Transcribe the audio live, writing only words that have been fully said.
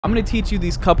I'm going to teach you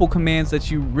these couple commands that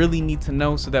you really need to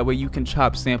know so that way you can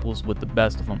chop samples with the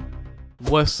best of them.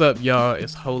 What's up, y'all?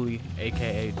 It's Holy,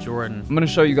 aka Jordan. I'm going to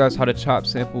show you guys how to chop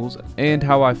samples and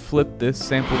how I flipped this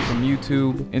sample from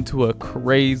YouTube into a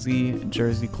crazy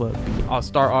Jersey Club beat. I'll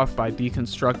start off by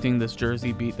deconstructing this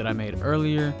Jersey beat that I made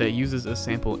earlier that uses a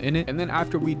sample in it. And then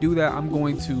after we do that, I'm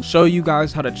going to show you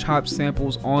guys how to chop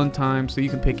samples on time so you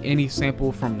can pick any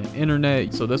sample from the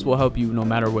internet. So this will help you no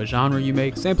matter what genre you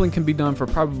make. Sampling can be done for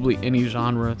probably any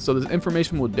genre. So this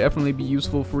information will definitely be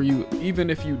useful for you even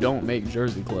if you don't make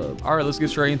Jersey Club. All right, let's get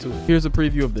straight into it. Here's a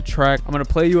preview of the track. I'm gonna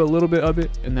play you a little bit of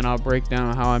it and then I'll break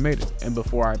down how I made it. And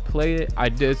before I play it, I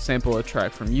did sample a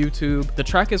track from YouTube. The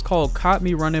track is called Caught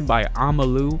Me Running by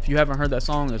Amalu. If you haven't heard that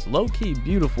song, it's low-key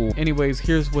beautiful. Anyways,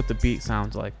 here's what the beat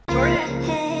sounds like.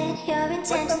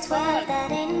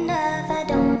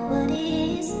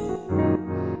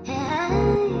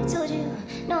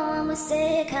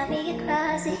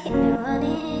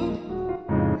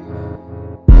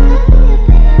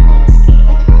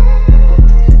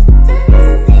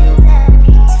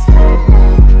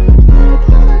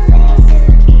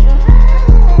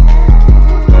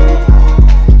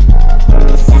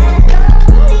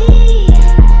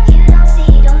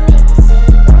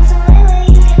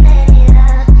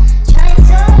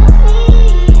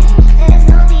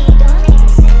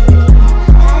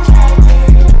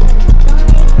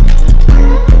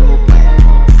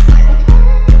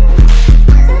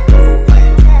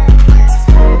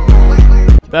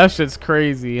 That shit's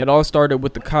crazy. It all started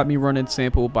with the Caught Me Running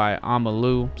sample by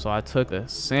Amalu. So I took the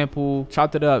sample,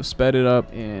 chopped it up, sped it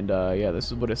up, and yeah, this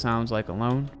is what it sounds like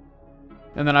alone.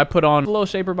 And then I put on a little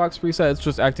shaper box preset. It's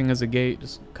just acting as a gate,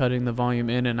 just cutting the volume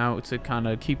in and out to kind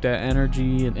of keep that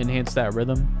energy and enhance that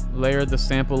rhythm. Layered the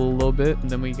sample a little bit,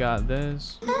 and then we got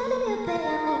this.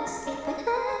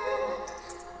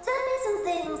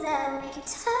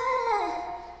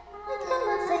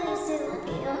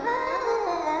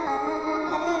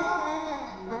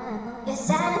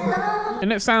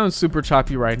 And it sounds super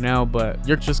choppy right now, but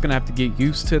you're just gonna have to get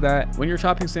used to that. When you're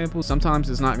chopping samples,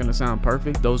 sometimes it's not gonna sound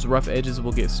perfect. Those rough edges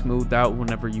will get smoothed out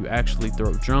whenever you actually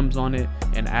throw drums on it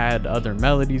and add other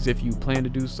melodies if you plan to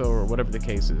do so, or whatever the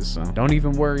case is. So don't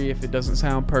even worry if it doesn't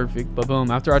sound perfect. But boom,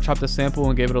 after I chopped the sample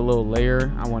and gave it a little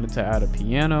layer, I wanted to add a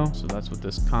piano. So that's what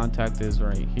this contact is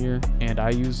right here. And I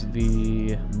used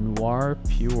the Noir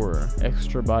Pure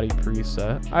extra body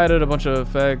preset. I added a bunch of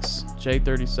effects,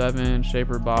 J37,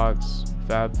 shaper box,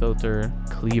 fab filter,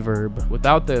 cleaverb.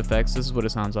 Without the effects, this is what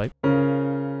it sounds like.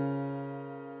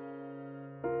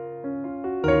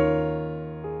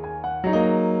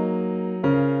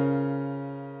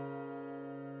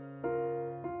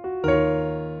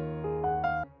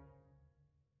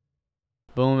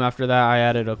 Boom, after that I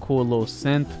added a cool little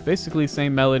synth, basically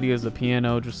same melody as the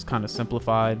piano, just kind of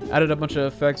simplified. Added a bunch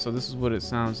of effects, so this is what it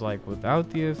sounds like without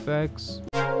the effects.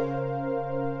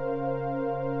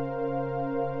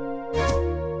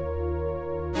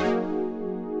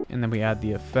 And then we add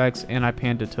the effects and I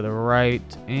panned it to the right,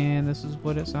 and this is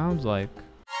what it sounds like.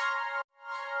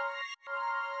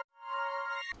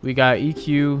 We got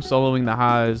EQ, soloing the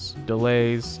highs,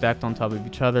 delays stacked on top of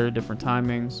each other, different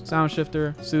timings, sound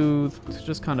shifter, soothe to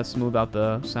just kind of smooth out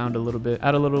the sound a little bit,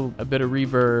 add a bit of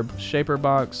reverb, shaper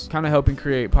box, kind of helping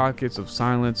create pockets of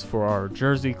silence for our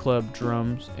Jersey Club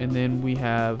drums, and then we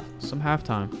have some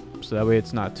halftime, so that way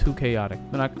it's not too chaotic.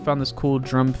 Then I found this cool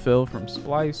drum fill from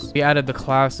Splice. We added the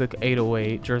classic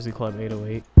 808, Jersey Club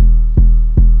 808.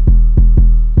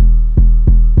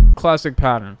 Classic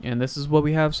pattern, and this is what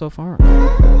we have so far.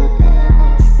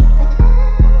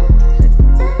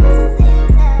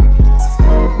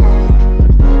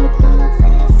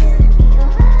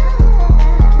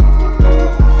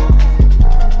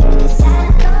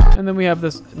 And then we have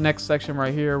this next section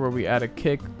right here where we add a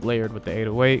kick layered with the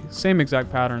 808. Same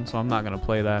exact pattern, so I'm not gonna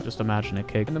play that. Just imagine a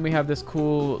kick. And then we have this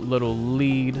cool little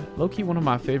lead. Low-key one of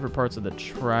my favorite parts of the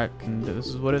track. And this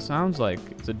is what it sounds like.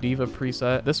 It's a Diva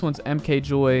preset. This one's MK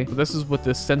Joy. This is what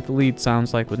this synth lead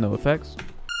sounds like with no effects.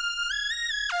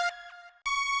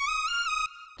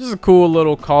 Just a cool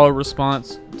little call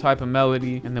response type of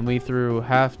melody. And then we threw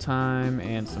halftime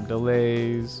and some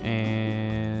delays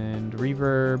and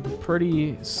reverb.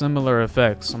 Pretty similar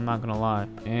effects, I'm not gonna lie.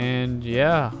 And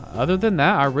yeah, other than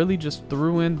that, I really just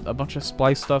threw in a bunch of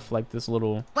splice stuff like this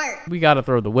little... We gotta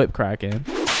throw the whip crack in.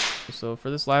 So for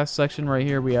this last section right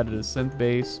here, we added a synth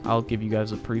bass. I'll give you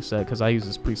guys a preset because I use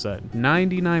this preset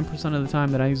 99% of the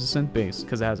time that I use a synth bass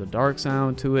because it has a dark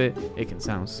sound to it. It can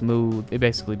sound smooth. It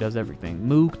basically does everything.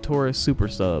 Moog Taurus Super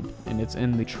Sub, and it's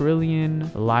in the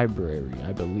Trillion library,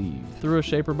 I believe. Threw a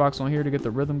shaper box on here to get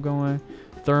the rhythm going.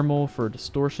 thermal for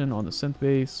distortion on the synth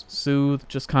bass, soothe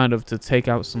just kind of to take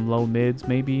out some low mids,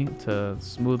 maybe to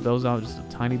smooth those out just a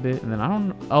tiny bit. And then I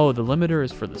don't, oh, the limiter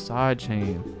is for the side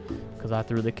chain because I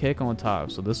threw the kick on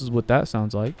top. So this is what that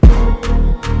sounds like.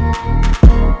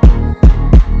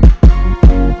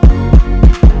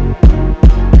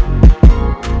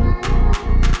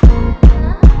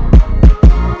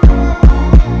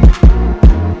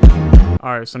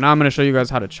 Alright, so now I'm going to show you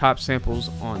guys how to chop samples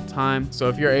on time. So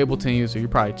if you're Ableton user, you're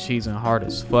probably cheesing hard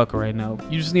as fuck right now.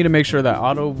 You just need to make sure that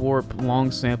auto warp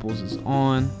long samples is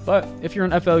on. But if you're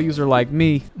an FL user like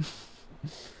me,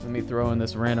 let me throw in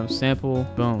this random sample.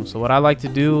 Boom. So what I like to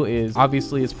do is,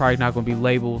 obviously it's probably not going to be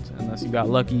labeled unless you got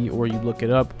lucky or you look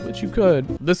it up, which you could.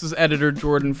 This is editor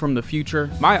Jordan from the future.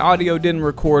 My audio didn't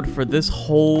record for this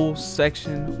whole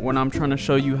section when I'm trying to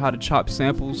show you how to chop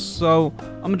samples. So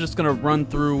I'm just going to run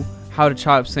through how to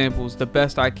chop samples the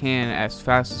best I can as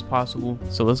fast as possible.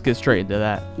 So let's get straight into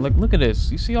that. Like, look at this.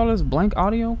 You see all this blank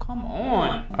audio? Come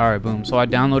on. All right, boom. So I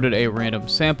downloaded a random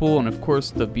sample, and of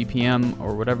course the BPM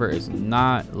or whatever is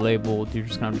not labeled. You're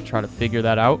just gonna have to try to figure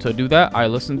that out. To do that, I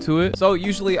listen to it. So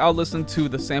usually I'll listen to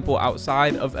the sample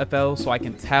outside of FL so I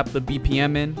can tap the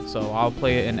BPM in. So I'll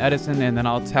play it in Edison and then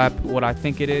I'll tap what I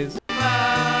think it is.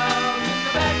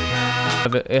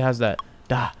 It has that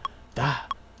da, da,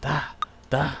 da,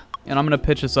 da. And I'm gonna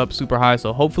pitch this up super high,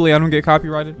 so hopefully I don't get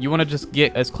copyrighted. You want to just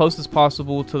get as close as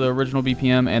possible to the original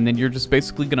BPM, and then you're just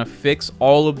basically gonna fix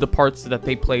all of the parts that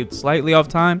they played slightly off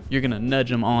time. You're gonna nudge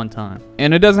them on time,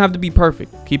 and it doesn't have to be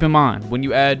perfect. Keep in mind, when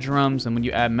you add drums and when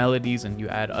you add melodies and you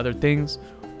add other things,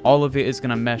 all of it is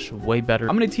gonna mesh way better.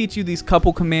 I'm gonna teach you these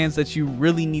couple commands that you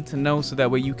really need to know so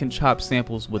that way you can chop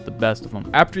samples with the best of them.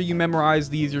 After you memorize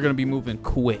these, you're gonna be moving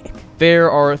quick. There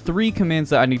are 3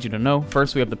 commands that I need you to know.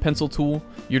 First, we have the pencil tool.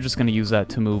 You're just gonna use that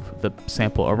to move the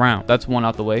sample around. That's one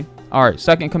out the way. All right,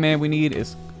 second command we need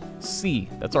is C.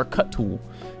 That's our cut tool.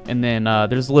 And then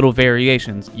there's little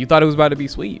variations. You thought it was about to be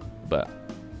sweet, but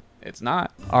it's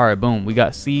not. All right, boom, we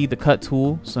got C, the cut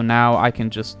tool. So now I can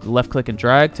just left click and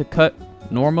drag to cut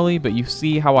normally, but you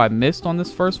see how I missed on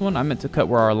this first one? I meant to cut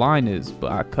where our line is,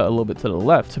 but I cut a little bit to the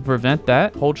left. To prevent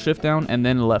that, hold shift down and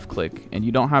then left click, and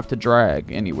you don't have to drag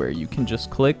anywhere. You can just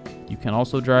click. You can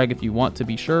also drag if you want to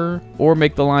be sure, or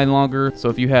make the line longer. So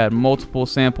if you had multiple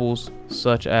samples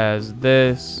such as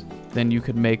this, then you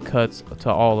could make cuts to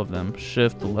all of them.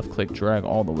 Shift, left click, drag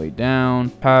all the way down,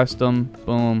 past them,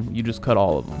 boom, you just cut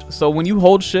all of them. So when you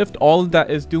hold shift, all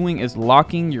that is doing is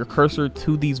locking your cursor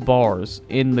to these bars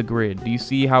in the grid. Do you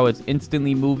see how it's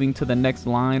instantly moving to the next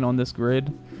line on this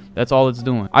grid? That's all it's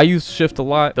doing. I use shift a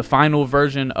lot. The final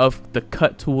version of the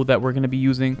cut tool that we're gonna be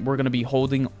using, we're gonna be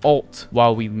holding alt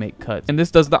while we make cuts. And this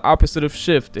does the opposite of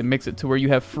shift. It makes it to where you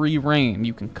have free reign.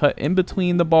 You can cut in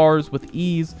between the bars with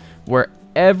ease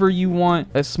wherever you want,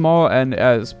 as small and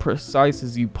as precise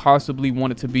as you possibly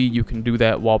want it to be. You can do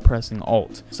that while pressing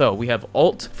alt. So we have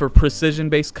alt for precision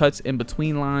based cuts in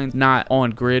between lines, not on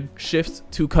grid. Shift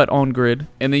to cut on grid,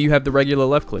 and then you have the regular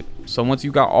left click. So once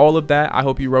you got all of that, I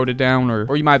hope you wrote it down,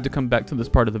 or you might have to come back to this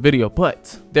part of the video,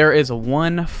 but there is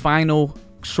one final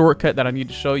shortcut that I need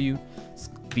to show you.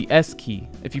 The S key.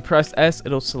 If you press S,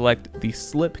 it'll select the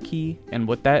slip key, and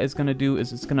what that is going to do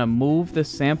is it's going to move the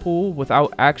sample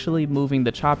without actually moving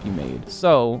the chop you made.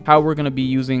 So how we're going to be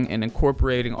using and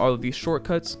incorporating all of these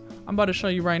shortcuts, I'm about to show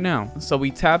you right now. So we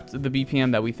tapped the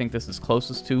BPM that we think this is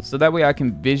closest to, so that way I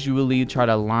can visually try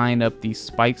to line up these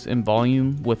spikes in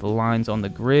volume with lines on the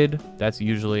grid. That's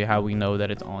usually how we know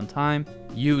that it's on time.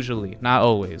 Usually, not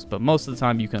always, but most of the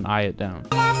time you can eye it down.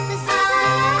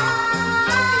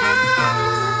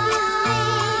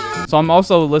 So I'm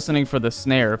also listening for the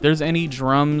snare. If there's any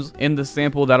drums in the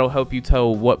sample, that'll help you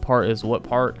tell what part is what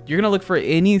part. You're gonna look for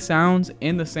any sounds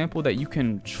in the sample that you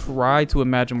can try to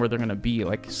imagine where they're gonna be,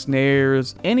 like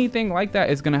snares, anything like that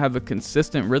is gonna have a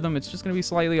consistent rhythm. It's just gonna be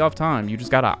slightly off time. You just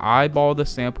gotta eyeball the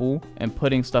sample and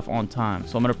putting stuff on time.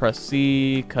 So I'm gonna press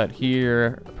C, cut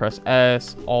here, press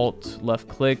S, Alt, left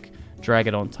click, drag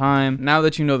it on time. Now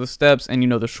that you know the steps and you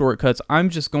know the shortcuts, I'm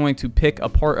just going to pick a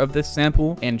part of this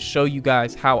sample and show you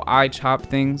guys how I chop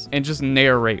things and just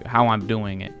narrate how I'm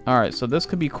doing it. All right, so this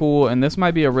could be cool, and this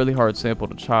might be a really hard sample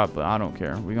to chop, but I don't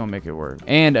care. We're gonna make it work.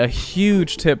 And a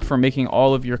huge tip for making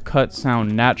all of your cuts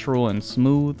sound natural and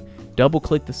smooth: double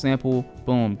click the sample,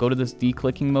 boom, go to this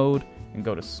declicking mode and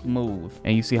go to smooth,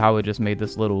 and you see how it just made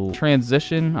this little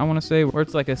transition, I want to say, where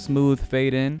it's like a smooth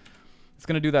fade in. It's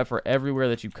going to do that for everywhere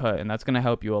that you cut, and that's going to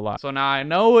help you a lot. So now I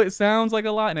know it sounds like a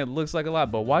lot and it looks like a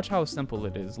lot, but watch how simple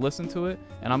it is. Listen to it,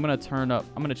 and I'm going to turn up,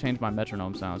 I'm going to change my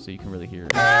metronome sound so you can really hear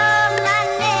it.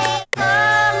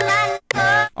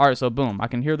 All right, so boom, I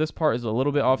can hear this part is a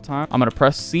little bit off time. I'm gonna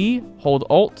press C, hold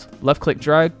Alt, left click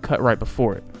drag, cut right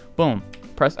before it. Boom,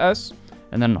 press S,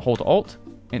 and then hold Alt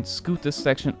and scoot this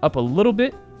section up a little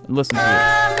bit and listen to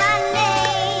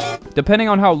it. Depending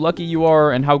on how lucky you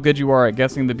are and how good you are at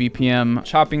guessing the BPM,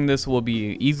 chopping this will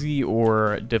be easy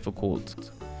or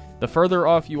difficult. The further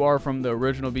off you are from the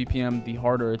original BPM, the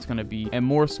harder it's gonna be, and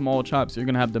more small chops you're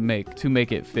gonna have to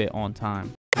make it fit on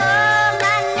time.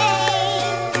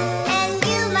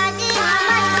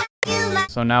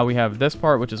 So now we have this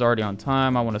part, which is already on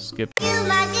time. I want to skip.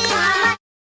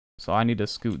 So I need to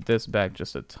scoot this back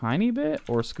just a tiny bit,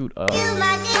 or scoot up.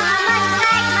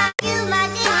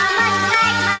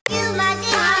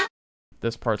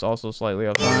 This part's also slightly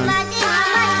off time.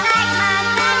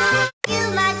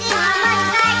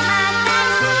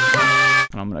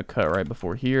 And I'm gonna cut right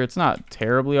before here. It's not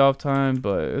terribly off time,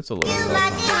 but it's a little bit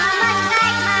off time.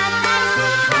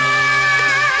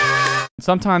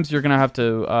 Sometimes you're gonna have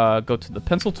to go to the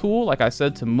pencil tool, like I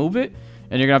said, to move it,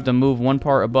 and you're gonna have to move one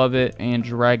part above it and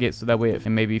drag it so that way it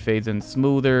maybe fades in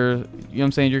smoother. You know what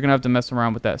I'm saying? You're gonna have to mess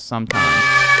around with that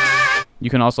sometimes. You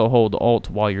can also hold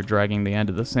Alt while you're dragging the end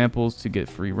of the samples to get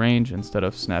free range instead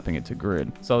of snapping it to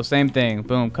grid. So same thing,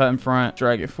 boom, cut in front,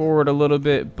 drag it forward a little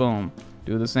bit, boom,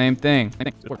 do the same thing.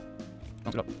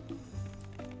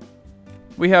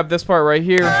 We have this part right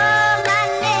here.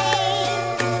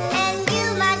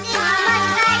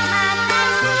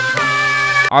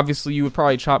 Obviously, you would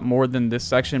probably chop more than this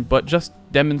section, but just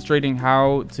demonstrating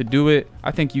how to do it,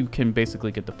 I think you can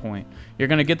basically get the point. You're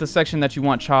gonna get the section that you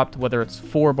want chopped, whether it's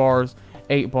 4 bars,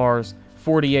 8 bars,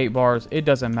 48 bars, it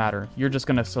doesn't matter. You're just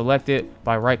gonna select it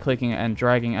by right-clicking and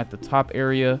dragging at the top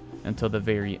area until the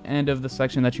very end of the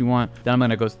section that you want. Then I'm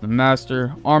gonna go to the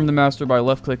master, arm the master by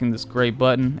left-clicking this gray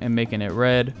button and making it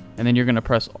red. And then you're gonna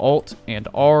press Alt and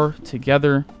R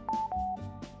together.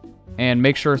 And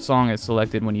make sure song is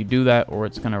selected when you do that, or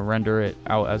it's gonna render it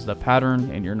out as the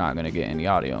pattern and you're not gonna get any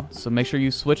audio. So make sure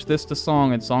you switch this to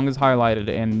song and song is highlighted,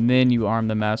 and then you arm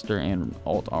the master and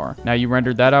Alt R. Now you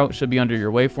rendered that out, should be under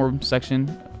your waveform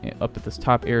section up at this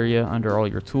top area under all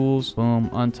your tools.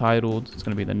 Boom, untitled. It's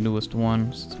gonna be the newest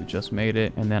one since we just made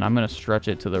it. And then I'm gonna stretch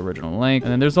it to the original length.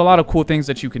 And then there's a lot of cool things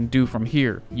that you can do from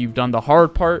here. You've done the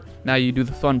hard part, now you do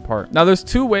the fun part. Now there's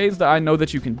 2 ways that I know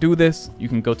that you can do this. You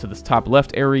can go to this top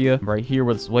left area right here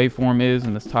where this waveform is,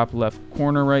 in this top left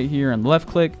corner right here, and left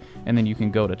click, and then you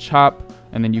can go to chop,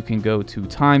 and then you can go to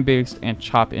time-based and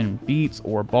chop in beats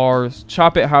or bars.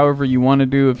 Chop it however you want to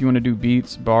do. If you want to do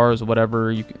beats, bars,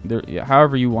 whatever, you can,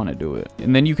 however you want to do it.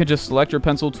 And then you can just select your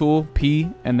pencil tool, P,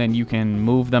 and then you can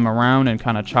move them around and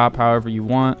kind of chop however you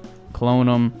want, clone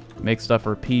them, make stuff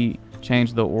repeat,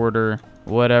 change the order,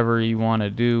 whatever you want to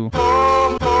do.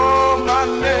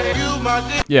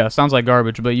 Yeah, sounds like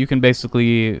garbage, but you can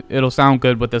basically, it'll sound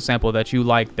good with the sample that you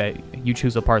like, that you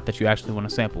choose a part that you actually want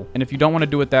to sample. And if you don't want to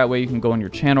do it that way, you can go in your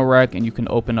channel rack and you can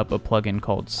open up a plugin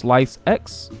called Slice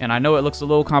X. And I know it looks a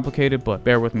little complicated, but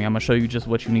bear with me, I'm gonna show you just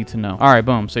what you need to know. All right,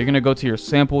 boom. So you're gonna go to your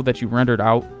sample that you rendered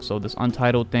out. So this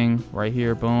untitled thing right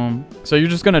here, boom. So you're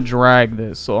just gonna drag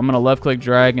this. So I'm gonna left click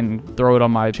drag and throw it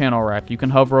on my channel rack. You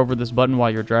can hover over this button while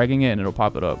you're dragging it and it'll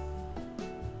pop it up.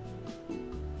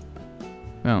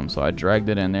 Boom, so I dragged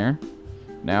it in there.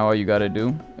 Now all you gotta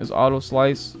do is auto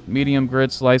slice, medium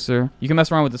grid slicer. You can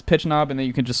mess around with this pitch knob and then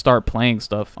you can just start playing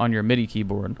stuff on your MIDI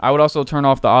keyboard. I would also turn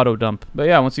off the auto dump. But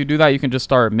yeah, once you do that, you can just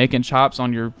start making chops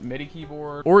on your MIDI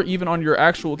keyboard or even on your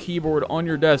actual keyboard on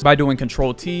your desk by doing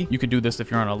Control T. You could do this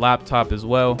if you're on a laptop as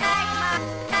well.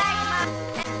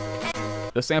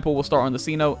 The sample will start on the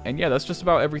C note, and yeah, that's just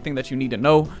about everything that you need to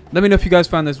know. Let me know if you guys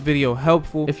found this video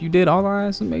helpful. If you did, all I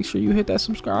ask is make sure you hit that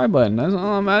subscribe button. That's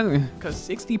all I'm asking, because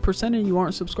 60% of you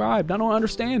aren't subscribed. I don't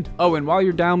understand. Oh, and while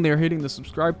you're down there hitting the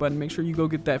subscribe button, make sure you go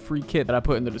get that free kit that I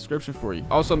put in the description for you.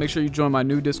 Also, make sure you join my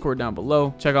new Discord down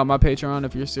below. Check out my Patreon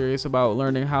if you're serious about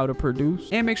learning how to produce,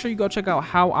 and make sure you go check out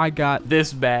how I got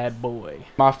this bad boy,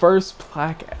 my first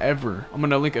plaque ever. I'm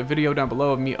gonna link a video down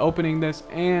below of me opening this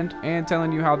and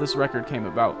telling you how this record came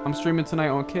about. I'm streaming tonight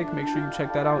on Kick. Make sure you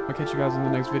check that out. I'll catch you guys in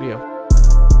the next video.